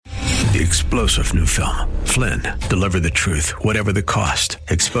The explosive new film, Flynn, deliver the truth, whatever the cost,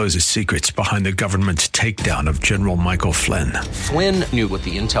 exposes secrets behind the government's takedown of General Michael Flynn. Flynn knew what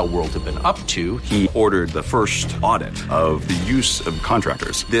the intel world had been up to. He ordered the first audit of the use of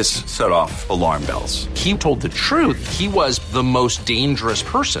contractors. This set off alarm bells. He told the truth. He was the most dangerous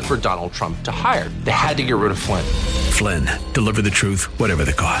person for Donald Trump to hire. They had to get rid of Flynn. Flynn, deliver the truth, whatever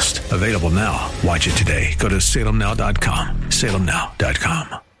the cost. Available now. Watch it today. Go to salemnow.com.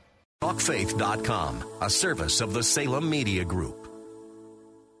 salemnow.com. TalkFaith.com, a service of the Salem Media Group.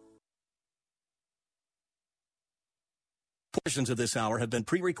 Portions of this hour have been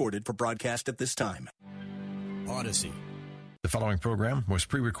pre-recorded for broadcast at this time. Odyssey. The following program was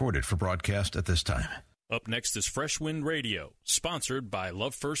pre-recorded for broadcast at this time. Up next is Fresh Wind Radio, sponsored by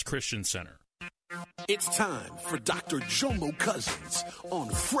Love First Christian Center. It's time for Dr. Jomo Cousins on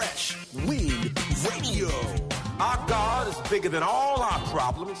Fresh Wind Radio. Our God is bigger than all our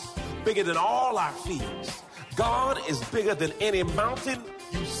problems, bigger than all our fears. God is bigger than any mountain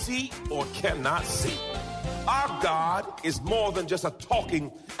you see or cannot see. Our God is more than just a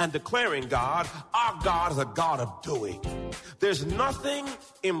talking and declaring God. Our God is a God of doing. There's nothing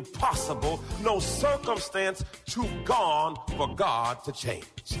impossible, no circumstance too gone for God to change.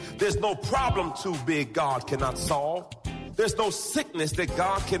 There's no problem too big God cannot solve. There's no sickness that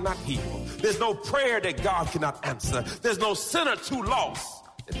God cannot heal. There's no prayer that God cannot answer. There's no sinner too lost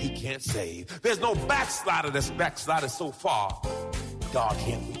that he can't save. There's no backslider that's backslided so far God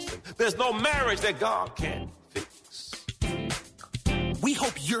can't reach them. There's no marriage that God can't fix. We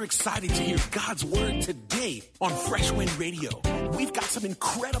hope you're excited to hear God's word today on Fresh Wind Radio. We've got some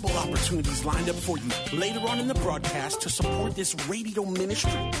incredible opportunities lined up for you later on in the broadcast to support this radio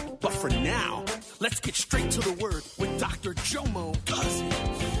ministry. But for now, let's get straight to the word with Dr. Jomo Cousins.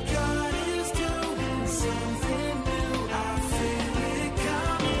 God is doing something new. I feel it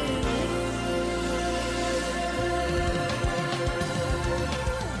coming.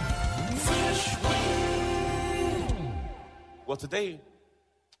 Fresh Wind. Well, today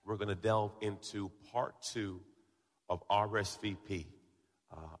we're going to delve into part 2 of RSVP.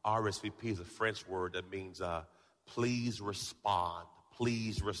 RSVP is a French word that means please respond.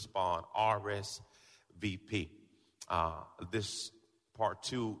 Please respond. RSVP. This part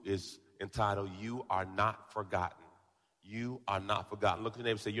 2 is entitled, You Are Not Forgotten. You are not forgotten. Look at your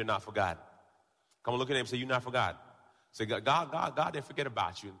neighbor and say, you're not forgotten. Come on, look at your neighbor and say, you're not forgotten. Say, God didn't forget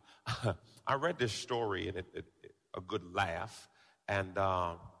about you. I read this story, and it a good laugh. And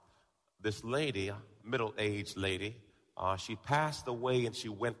this lady, a middle-aged lady, she passed away and she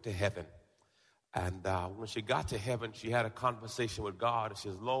went to heaven. And when she got to heaven, she had a conversation with God and she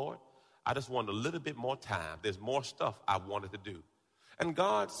says, Lord, I just wanted a little bit more time. There's more stuff I wanted to do. And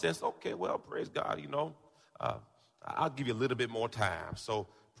God says, okay, well, praise God, I'll give you a little bit more time. So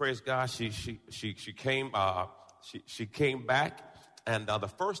praise God, she came back, and the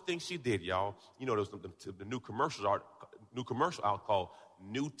first thing she did, y'all, there's the new commercial out called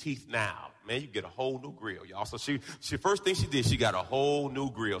New Teeth Now. Man, you get a whole new grill, y'all. So she first thing she did, she got a whole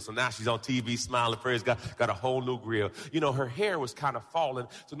new grill. So now she's on TV smiling, praise God, got a whole new grill. Her hair was kind of falling.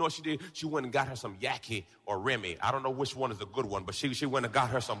 So what she did, she went and got her some Yaki or Remy. I don't know which one is the good one, but she went and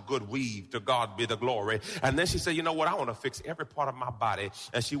got her some good weave. To God be the glory. And then she said, you know what, I want to fix every part of my body.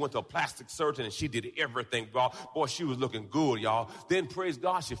 And she went to a plastic surgeon and she did everything, y'all. Boy, she was looking good, y'all. Then praise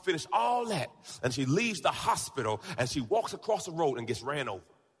God, she finished all that. And she leaves the hospital and she walks across the road and gets ran over.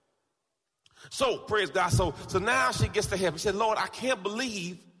 So, praise God. So now she gets to heaven. She said, Lord, I can't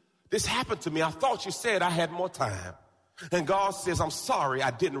believe this happened to me. I thought you said I had more time. And God says, I'm sorry,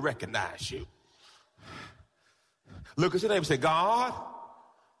 I didn't recognize you. Look at your neighbor and say, God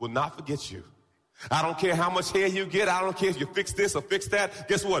will not forget you. I don't care how much hair you get. I don't care if you fix this or fix that.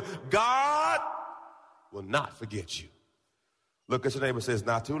 Guess what? God will not forget you. Look at your neighbor and say, it's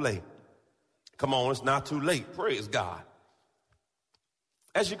not too late. Come on, it's not too late. Praise God.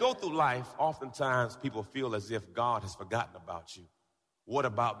 As you go through life, oftentimes people feel as if God has forgotten about you. What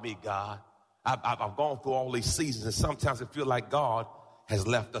about me, God? I've gone through all these seasons, and sometimes it feels like God has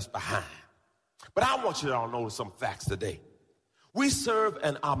left us behind. But I want you to all know some facts today. We serve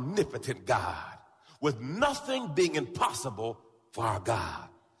an omnipotent God, with nothing being impossible for our God.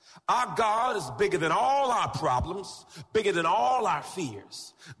 Our God is bigger than all our problems, bigger than all our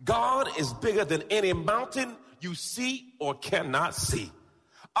fears. God is bigger than any mountain you see or cannot see.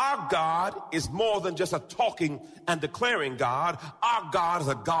 Our God is more than just a talking and declaring God. Our God is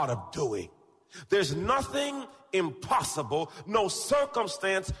a God of doing. There's nothing impossible, no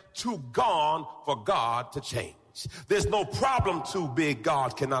circumstance too gone for God to change. There's no problem too big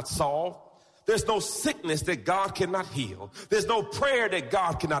God cannot solve. There's no sickness that God cannot heal. There's no prayer that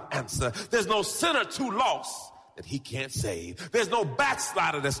God cannot answer. There's no sinner too lost that he can't save. There's no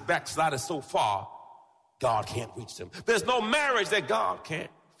backslider that's backslided so far God can't reach them. There's no marriage that God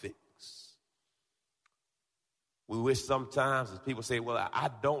can't fix. We wish sometimes as people say, well, I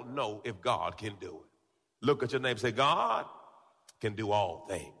don't know if God can do it. Look at your neighbor and say, God can do all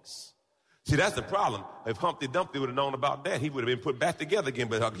things. See, that's the problem. If Humpty Dumpty would have known about that, he would have been put back together again,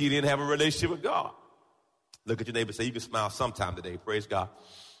 but he didn't have a relationship with God. Look at your neighbor and say, you can smile sometime today. Praise God.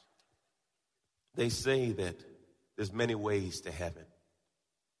 They say that there's many ways to heaven,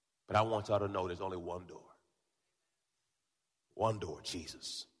 but I want y'all to know there's only one door. One door,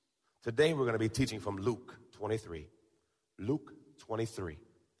 Jesus. Today we're going to be teaching from Luke 23. Luke 23.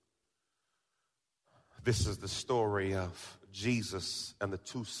 This is the story of Jesus and the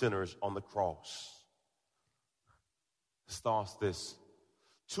two sinners on the cross. It starts this.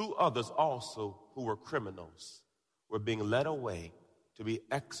 Two others also who were criminals were being led away to be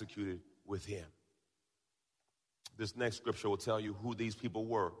executed with him. This next scripture will tell you who these people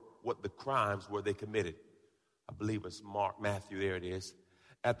were, what the crimes were they committed. I believe it's Matthew, there it is.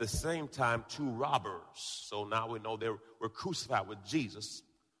 At the same time, two robbers. So now we know they were crucified with Jesus,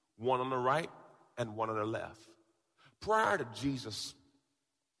 one on the right and one on the left. Prior to Jesus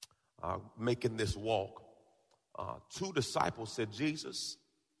making this walk, two disciples said, Jesus,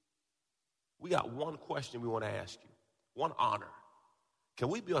 we got one question we want to ask you, one honor. Can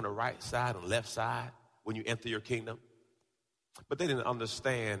we be on the right side and left side when you enter your kingdom? But they didn't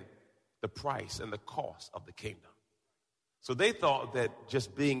understand the price and the cost of the kingdom. So they thought that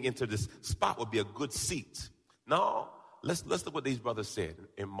just being into this spot would be a good seat. No, let's look what these brothers said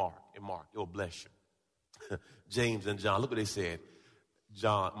in Mark. It will bless you. James and John, look what they said.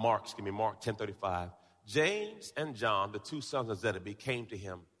 Mark 10:35. James and John, the two sons of Zebedee, came to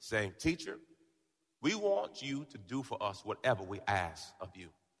him saying, Teacher, we want you to do for us whatever we ask of you.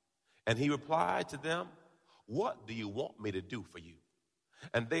 And he replied to them, what do you want me to do for you?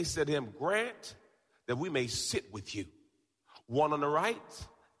 And they said to him, grant that we may sit with you, one on the right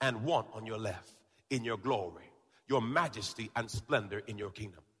and one on your left, in your glory, your majesty and splendor in your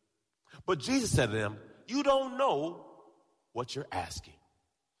kingdom. But Jesus said to them, you don't know what you're asking.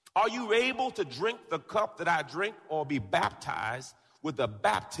 Are you able to drink the cup that I drink, or be baptized with the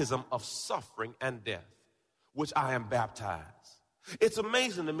baptism of suffering and death, which I am baptized? It's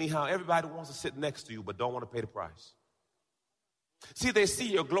amazing to me how everybody wants to sit next to you but don't want to pay the price. See, they see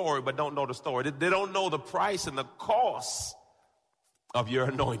your glory but don't know the story. They don't know the price and the cost of your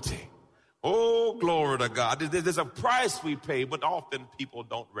anointing. Oh, glory to God. There's a price we pay, but often people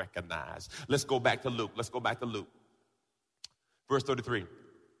don't recognize. Let's go back to Luke. Verse 33.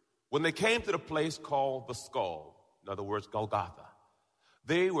 When they came to the place called the Skull, in other words, Golgotha,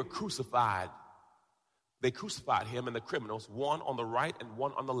 they were crucified. They crucified him and the criminals, one on the right and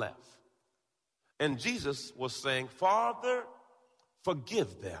one on the left. And Jesus was saying, Father,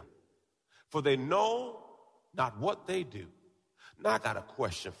 forgive them, for they know not what they do. Now I got a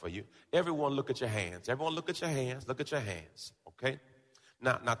question for you. Everyone look at your hands. Everyone look at your hands. Look at your hands. Okay?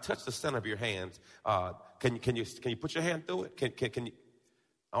 Now touch the center of your hands. Can you put your hand through it? Can you?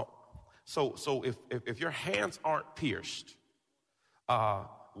 Oh. So if your hands aren't pierced,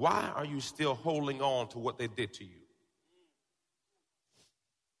 why are you still holding on to what they did to you?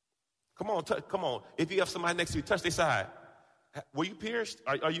 Come on. If you have somebody next to you, touch their side. Were you pierced?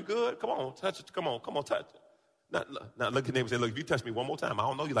 Are you good? Come on, touch it. Come on, touch it. Now look at them and say, look, if you touch me one more time, I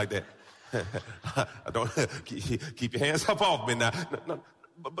don't know you like that. I don't keep your hands up off me now. No,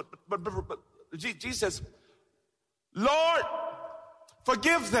 but Jesus says, Lord,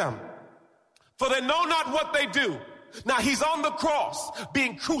 forgive them, for they know not what they do. Now he's on the cross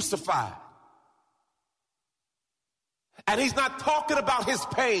being crucified. And he's not talking about his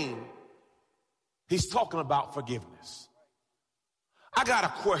pain. He's talking about forgiveness. I got a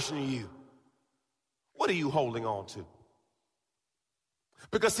question to you. What are you holding on to?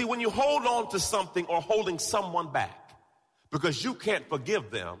 Because see, when you hold on to something or holding someone back because you can't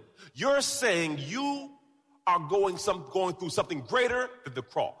forgive them, you're saying you are going through something greater than the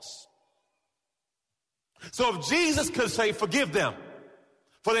cross. So if Jesus could say, forgive them,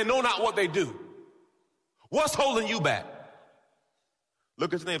 for they know not what they do, what's holding you back?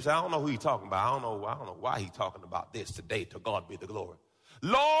 Look at your neighbor and say, I don't know who he's talking about. I don't know why he's talking about this today. To God be the glory.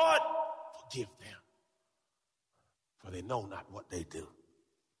 Lord, forgive them, for they know not what they do.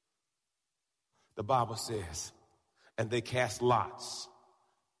 The Bible says, and they cast lots,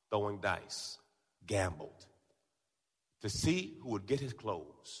 throwing dice, gambled, to see who would get his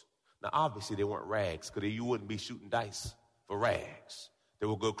clothes. Now, obviously, they weren't rags, because you wouldn't be shooting dice for rags. They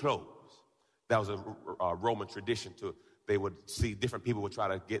were good clothes. That was a Roman tradition. They would see different people would try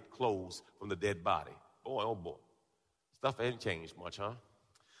to get clothes from the dead body. Boy, oh boy. Stuff ain't changed much, huh?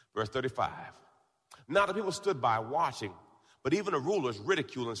 Verse 35. Now the people stood by watching, but even the rulers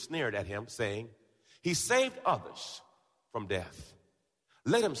ridiculed and sneered at him, saying, he saved others from death.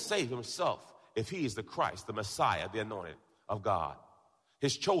 Let him save himself if he is the Christ, the Messiah, the anointed of God,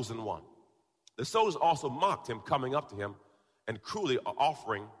 his chosen one. The soldiers also mocked him, coming up to him and cruelly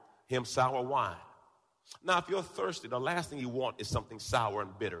offering him sour wine. Now, if you're thirsty, the last thing you want is something sour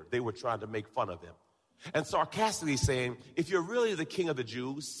and bitter. They were trying to make fun of him. And sarcastically saying, if you're really the king of the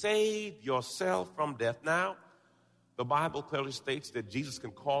Jews, save yourself from death. Now, the Bible clearly states that Jesus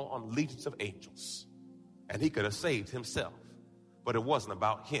can call on legions of angels, and he could have saved himself. But it wasn't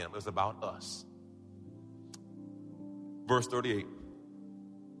about him, it was about us. Verse 38.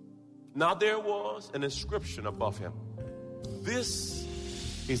 Now there was an inscription above him. This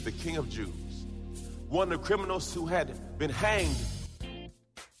is the King of Jews. One of the criminals who had been hanged.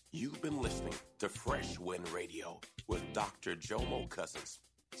 You've been listening to Fresh Wind Radio with Dr. Jomo Cousins,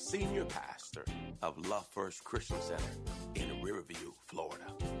 Senior Pastor of Love First Christian Center in Riverview,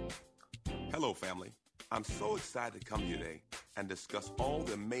 Florida. Hello, family. I'm so excited to come here today and discuss all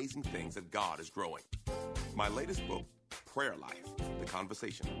the amazing things that God is growing. My latest book, Prayer Life, The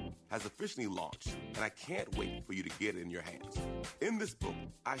Conversation, has officially launched, and I can't wait for you to get it in your hands. In this book,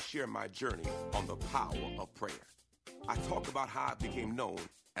 I share my journey on the power of prayer. I talk about how I became known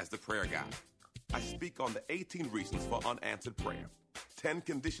as the prayer guy. I speak on the 18 reasons for unanswered prayer, 10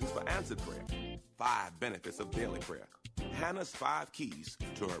 conditions for answered prayer, 5 benefits of daily prayer, Hannah's 5 keys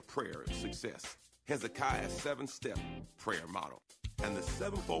to her prayer success, Hezekiah's 7-step prayer model, and the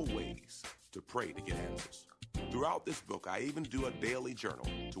 7-fold ways to pray to get answers. Throughout this book, I even do a daily journal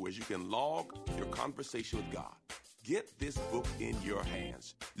to where you can log your conversation with God. Get this book in your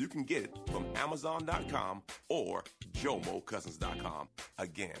hands. You can get it from Amazon.com or JomoCousins.com.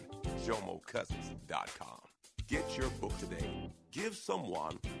 Again, JomoCousins.com. Get your book today. Give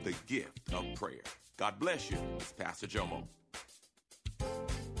someone the gift of prayer. God bless you. It's Pastor Jomo.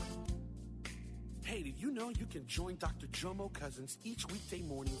 Hey, did you know you can join Dr. Jomo Cousins each weekday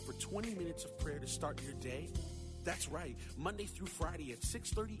morning for 20 minutes of prayer to start your day? That's right. Monday through Friday at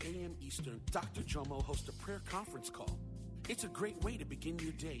 6:30 a.m. Eastern, Dr. Jomo hosts a prayer conference call. It's a great way to begin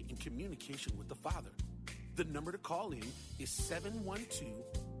your day in communication with the Father. The number to call in is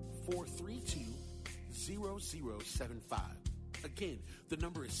 712-432-0075. Again, the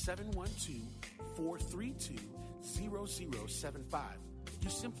number is 712-432-0075. You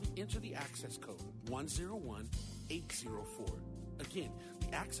simply enter the access code 101804. Again,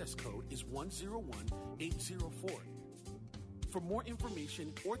 the access code is 101804. For more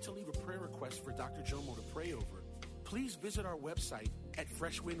information or to leave a prayer request for Dr. Jomo to pray over, please visit our website at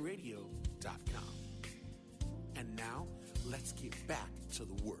freshwindradio.com. And now, let's get back to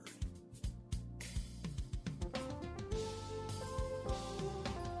the Word.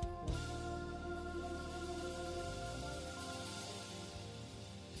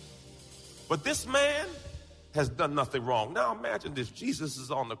 But this man has done nothing wrong. Now imagine this. Jesus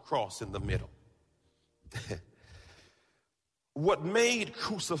is on the cross in the middle. What made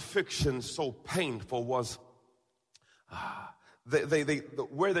crucifixion so painful was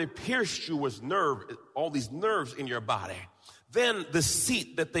where they pierced you was all these nerves in your body. Then the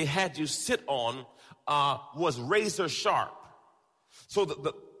seat that they had you sit on was razor sharp. So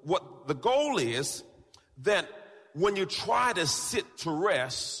what the goal is that when you try to sit to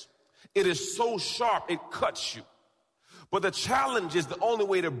rest, it is so sharp, it cuts you. But the challenge is the only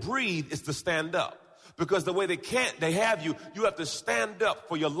way to breathe is to stand up. Because the way they have you have to stand up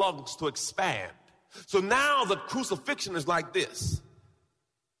for your lungs to expand. So now the crucifixion is like this.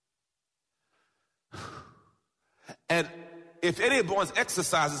 And if anyone's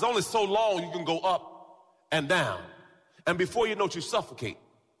exercise is only so long, you can go up and down. And before you know it, you suffocate.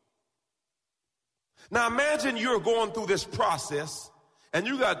 Now imagine you're going through this process and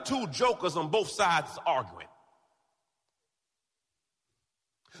you got 2 jokers on both sides arguing.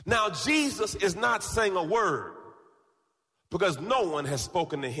 Now, Jesus is not saying a word because no one has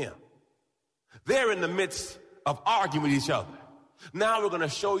spoken to him. They're in the midst of arguing with each other. Now we're going to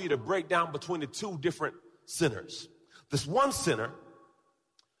show you the breakdown between the 2 different sinners. This one sinner,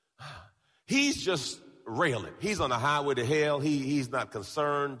 he's just railing. He's on the highway to hell. He's not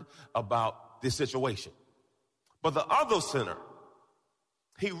concerned about this situation. But the other sinner,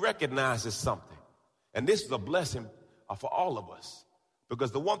 he recognizes something. And this is a blessing for all of us.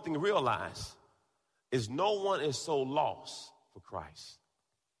 Because the one thing to realize is no one is so lost for Christ.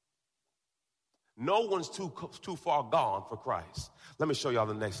 No one's too far gone for Christ. Let me show y'all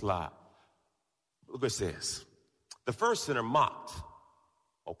the next slide. Look what it says. The first sinner mocked.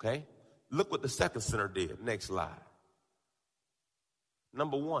 Okay? Look what the second sinner did. Next slide.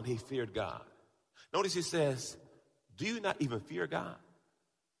 Number one, he feared God. Notice he says, do you not even fear God?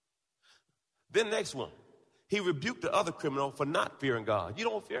 Then next one, he rebuked the other criminal for not fearing God. You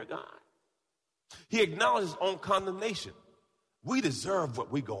don't fear God. He acknowledged his own condemnation. We deserve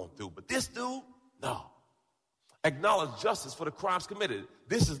what we're going through, but this dude, no. Acknowledge justice for the crimes committed.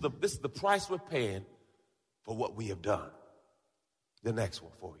 This is the price we're paying for what we have done. The next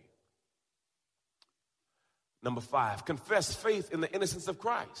one for you. Number 5, confess faith in the innocence of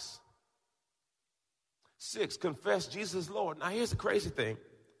Christ. 6, confess Jesus Lord. Now here's the crazy thing.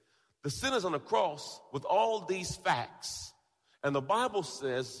 The sinners on the cross with all these facts, and the Bible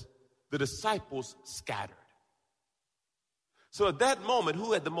says the disciples scattered. So at that moment,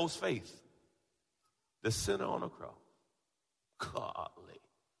 who had the most faith? The sinner on the cross. Golly.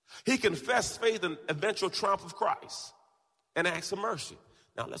 He confessed faith in eventual triumph of Christ and acts of mercy.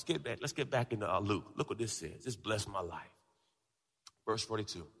 Now let's get back into Luke. Look what this says. This blessed my life. Verse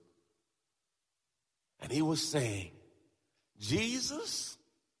 42. And he was saying, Jesus,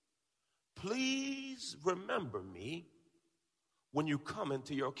 please remember me when you come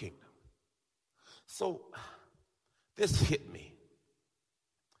into your kingdom. So this hit me.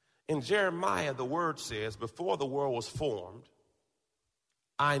 In Jeremiah, the word says, before the world was formed,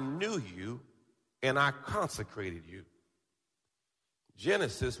 I knew you and I consecrated you.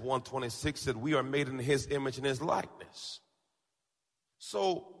 Genesis 1:26 said we are made in his image and his likeness.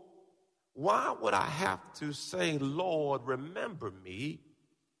 So why would I have to say, Lord, remember me,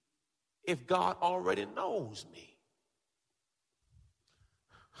 if God already knows me?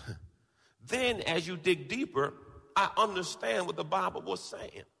 Then as you dig deeper, I understand what the Bible was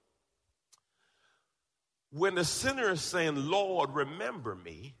saying. When the sinner is saying, Lord, remember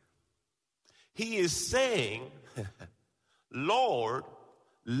me, he is saying, Lord,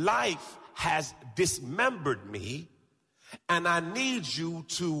 life has dismembered me, and I need you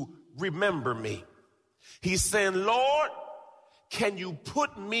to remember me. He's saying, Lord, can you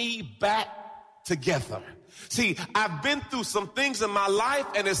put me back together? See, I've been through some things in my life,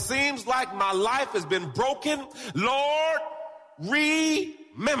 and it seems like my life has been broken. Lord,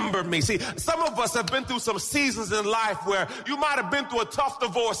 remember me. See, some of us have been through some seasons in life where you might have been through a tough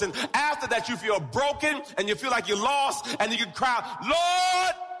divorce, and after that you feel broken and you feel like you're lost, and you can cry,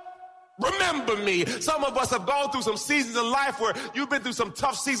 Lord, remember me. Some of us have gone through some seasons in life where you've been through some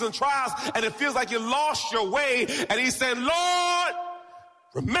tough season trials, and it feels like you lost your way, and he's saying, Lord,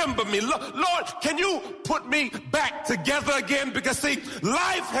 remember me. Lord, can you put me back together again? Because see,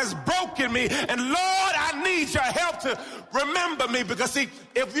 life has broken me, and Lord, I need your help to remember me. Because see,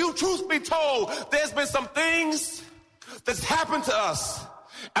 if you, truth be told, there's been some things that's happened to us,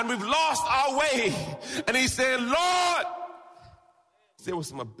 and we've lost our way. And he's saying, Lord, there was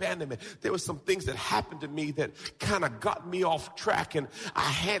some abandonment. There were some things that happened to me that kind of got me off track, and I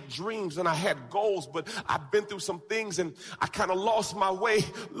had dreams and I had goals, but I've been through some things and I kind of lost my way.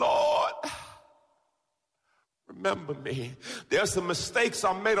 Lord, remember me. There's some mistakes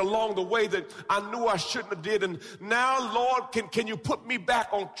I made along the way that I knew I shouldn't have did, and now, Lord, can you put me back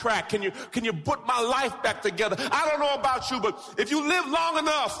on track? Can you put my life back together? I don't know about you, but if you live long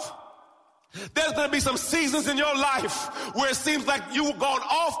enough, there's going to be some seasons in your life where it seems like you've gone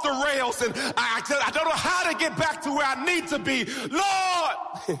off the rails, and I don't know how to get back to where I need to be.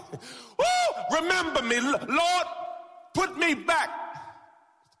 Lord, remember me. Lord, put me back.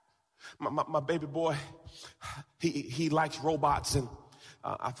 My baby boy, he likes robots, and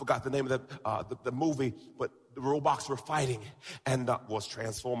I forgot the name of the movie, but the robots were fighting, and was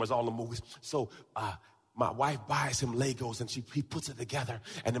Transformers, all the movies. So my wife buys him Legos, and he puts it together,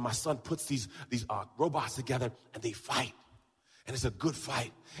 and then my son puts these robots together, and they fight, and it's a good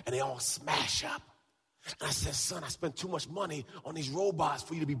fight, and they all smash up. And I said, son, I spent too much money on these robots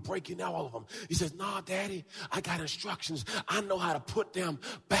for you to be breaking all of them. He says, nah, Daddy, I got instructions. I know how to put them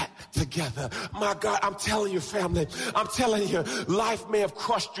back together. My God, I'm telling you, family, I'm telling you, life may have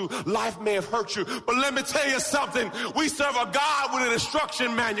crushed you, life may have hurt you, but let me tell you something. We serve a God with an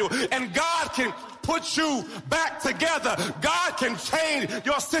instruction manual, and God can put you back together. God can change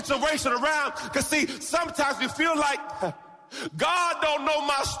your situation around. Because see, sometimes we feel like God don't know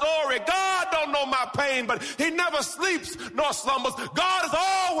my story. God don't know my pain, but he never sleeps nor slumbers. God is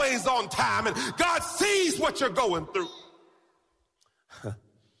always on time, and God sees what you're going through.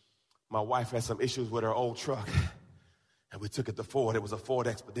 My wife had some issues with her old truck, and we took it to Ford. It was a Ford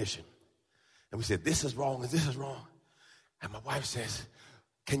Expedition. And we said, this is wrong and this is wrong. And my wife says,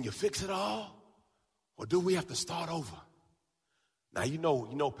 can you fix it all? Or do we have to start over? Now, you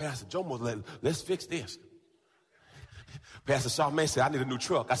know, Pastor Jomo, let's fix this. Pastor Charmaine said, I need a new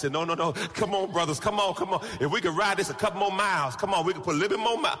truck. I said, no. Come on, brothers. Come on. If we could ride this a couple more miles, come on, we could put a little bit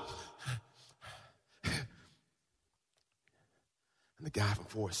more miles. And the guy from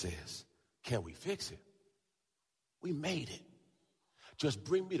Ford says, can we fix it? We made it. Just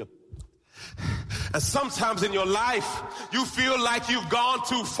bring me the... And sometimes in your life, you feel like you've gone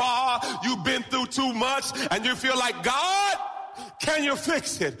too far, you've been through too much, and you feel like, God, can you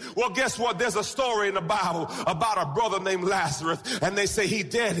fix it? Well, guess what? There's a story in the Bible about a brother named Lazarus, and they say he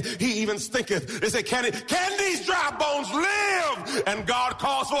dead. He even stinketh. They say, can these dry bones live? And God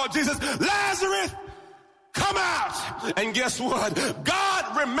calls for Jesus, Lazarus, come out. And guess what?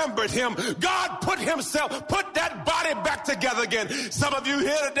 God remembered him. God put that body back together again. Some of you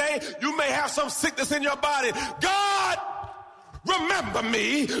here today, you may have some sickness in your body. God, remember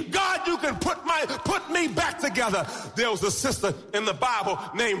me. God, you can put me back together. There was a sister in the Bible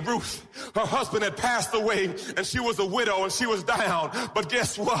named Ruth. Her husband had passed away, and she was a widow, and she was down. But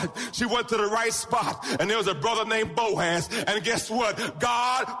guess what? She went to the right spot, and there was a brother named Boaz. And guess what?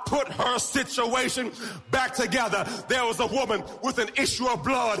 God put her situation back together. There was a woman with an issue of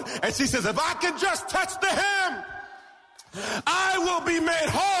blood, and she says, if I can just touch the hem, I will be made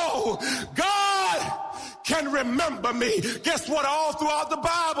whole. God can remember me. Guess what? All throughout the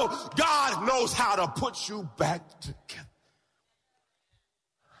Bible, God knows how to put you back together.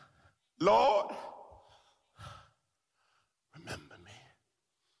 Lord, remember me.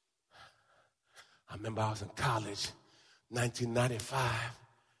 I remember I was in college, 1995.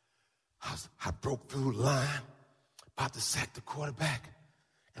 I broke through the line, about to sack the quarterback,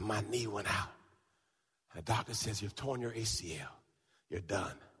 and my knee went out. And the doctor says, you've torn your ACL. You're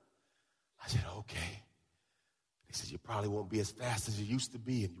done. I said, okay. He says, you probably won't be as fast as you used to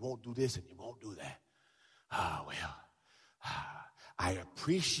be, and you won't do this, and you won't do that. I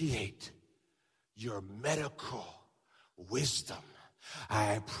appreciate your medical wisdom.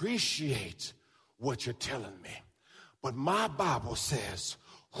 I appreciate what you're telling me. But my Bible says,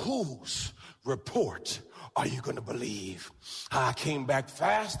 whose report are you going to believe? I came back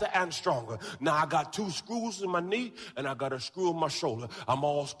faster and stronger. Now I got 2 screws in my knee and I got a screw in my shoulder. I'm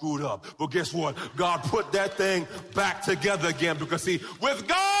all screwed up. But guess what? God put that thing back together again, because see, with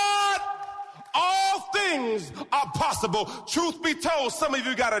God, all things are possible. Truth be told, some of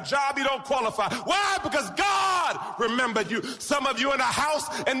you got a job you don't qualify. Why? Because God remembered you. Some of you in a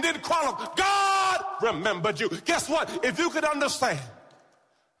house and didn't qualify. God remembered you. Guess what? If you could understand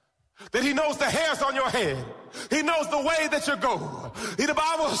that he knows the hairs on your head. He knows the way that you go. The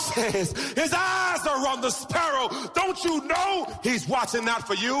Bible says his eyes are on the sparrow. Don't you know he's watching out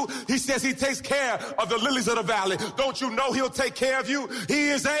for you? He says he takes care of the lilies of the valley. Don't you know he'll take care of you? He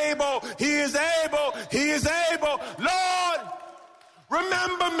is able. He is able. He is able. Lord,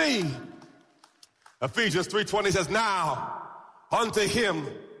 remember me. Ephesians 3:20 says, now unto him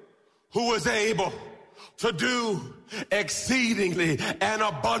who is able to do exceedingly and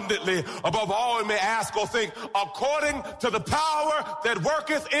abundantly above all we may ask or think, according to the power that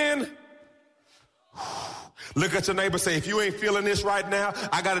worketh in. Look at your neighbor, say, if you ain't feeling this right now,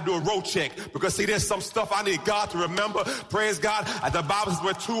 I got to do a road check, because see, there's some stuff I need God to remember. Praise God. The Bible says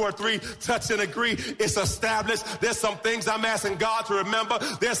where 2 or 3 touch and agree, it's established. There's some things I'm asking God to remember.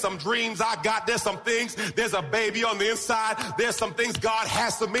 There's some dreams I got. There's some things. There's a baby on the inside. There's some things God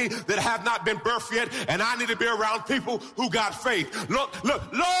has for me that have not been birthed yet, and I need to be around people who got faith. Look,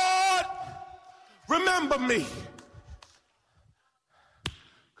 Lord, remember me.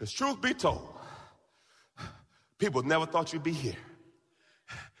 Because truth be told, people never thought you'd be here.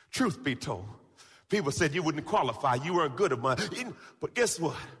 Truth be told, people said you wouldn't qualify. You weren't good enough. But guess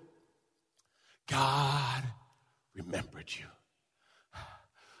what? God remembered you.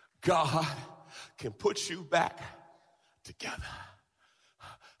 God can put you back together.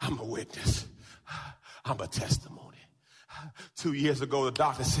 I'm a witness. I'm a testimony. 2 years ago, the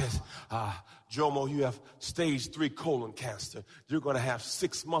doctor says, Jomo, you have stage 3 colon cancer. You're going to have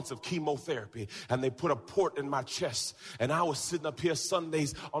 6 months of chemotherapy. And they put a port in my chest. And I was sitting up here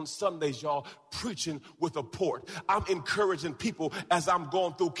on Sundays, y'all, preaching with a port. I'm encouraging people as I'm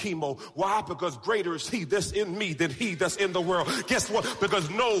going through chemo. Why? Because greater is he that's in me than he that's in the world. Guess what? Because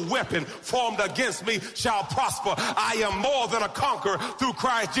no weapon formed against me shall prosper. I am more than a conqueror through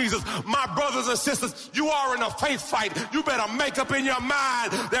Christ Jesus. My brothers and sisters, you are in a faith fight. You better make up in your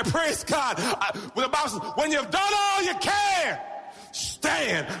mind that, praise God, the Bible says, when you've done all you can,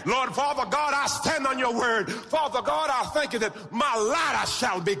 stand. Lord, Father God, I stand on your word. Father God, I thank you that my latter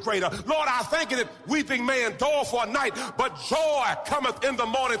shall be greater. Lord, I thank you that weeping may endure for a night, but joy cometh in the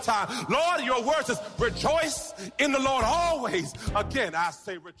morning time. Lord, your word says, rejoice in the Lord always. Again, I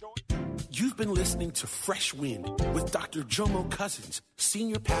say rejoice. You've been listening to Fresh Wind with Dr. Jomo Cousins,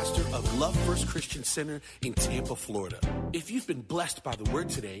 Senior Pastor of Love First Christian Center in Tampa, Florida. If you've been blessed by the word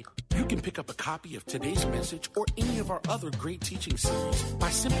today, you can pick up a copy of today's message or any of our other great teaching series by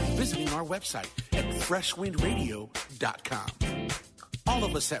simply visiting our website at freshwindradio.com. All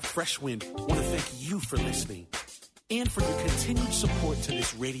of us at Fresh Wind want to thank you for listening and for your continued support to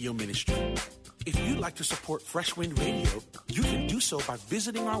this radio ministry. If you'd like to support Fresh Wind Radio, you can do so by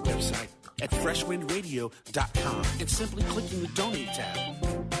visiting our website at freshwindradio.com and simply clicking the Donate tab.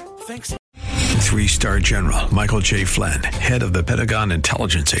 Thanks. 3-star General Michael J. Flynn, head of the Pentagon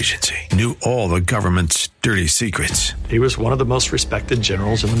Intelligence Agency, knew all the government's dirty secrets. He was one of the most respected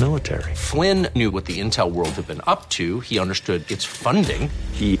generals in the military. Flynn knew what the intel world had been up to. He understood its funding.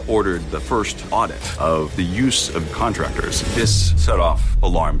 He ordered the first audit of the use of contractors. This set off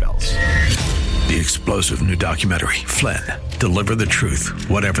alarm bells. The explosive new documentary, Flynn, Deliver the Truth,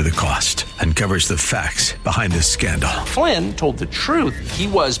 Whatever the Cost, uncovers the facts behind this scandal. Flynn told the truth. He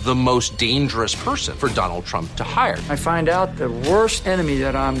was the most dangerous person for Donald Trump to hire. I find out the worst enemy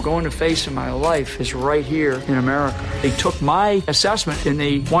that I'm going to face in my life is right here in America. They took my assessment and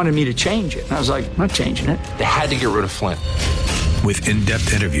they wanted me to change it. And I was like, I'm not changing it. They had to get rid of Flynn. With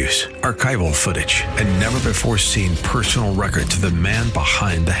in-depth interviews, archival footage, and never-before-seen personal records of the man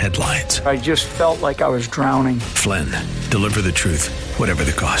behind the headlines. I just felt like I was drowning. Flynn, Deliver the Truth, Whatever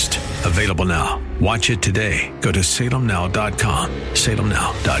the Cost. Available now. Watch it today. Go to salemnow.com.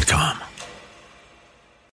 salemnow.com.